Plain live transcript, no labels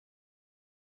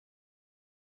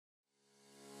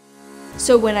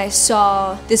So when I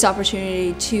saw this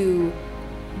opportunity to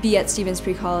be at Stevens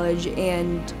Pre-College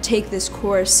and take this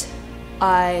course,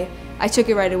 I took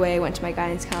it right away. I went to my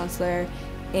guidance counselor,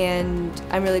 and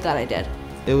I'm really glad I did.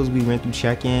 We went through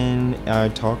check-in, I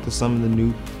talked to some of the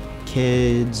new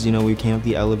kids, you know, we came up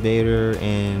the elevator,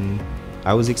 and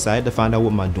I was excited to find out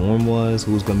what my dorm was,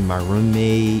 who was gonna be my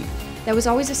roommate. There was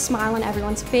always a smile on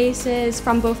everyone's faces,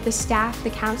 from both the staff, the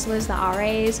counselors, the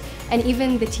RAs, and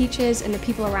even the teachers and the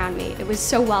people around me. It was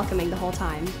so welcoming the whole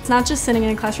time. It's not just sitting in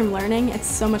a classroom learning, it's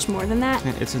so much more than that.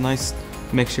 It's a nice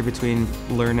mixture between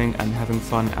learning and having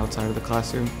fun outside of the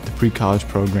classroom. The pre-college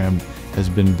program has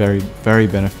been very, very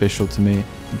beneficial to me.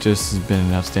 It just has been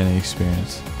an outstanding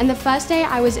experience. And the first day,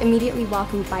 I was immediately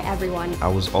welcomed by everyone. I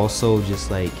was also just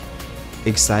like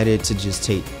excited to just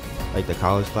take like the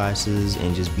college classes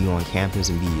and just be on campus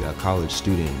and be a college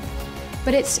student.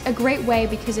 But it's a great way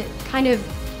because it kind of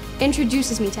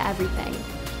introduces me to everything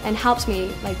and helps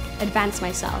me like advance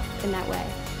myself in that way.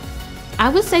 I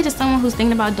would say to someone who's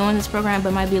thinking about doing this program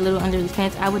but might be a little under the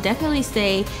fence, I would definitely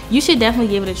say you should definitely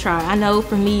give it a try. I know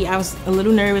for me, I was a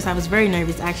little nervous. I was very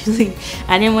nervous actually.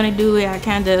 I didn't want to do it. I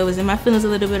kind of was in my feelings a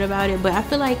little bit about it. But I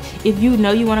feel like if you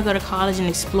know you want to go to college and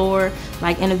explore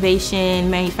like innovation,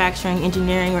 manufacturing,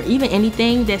 engineering, or even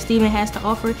anything that Stevens has to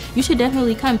offer, you should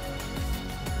definitely come.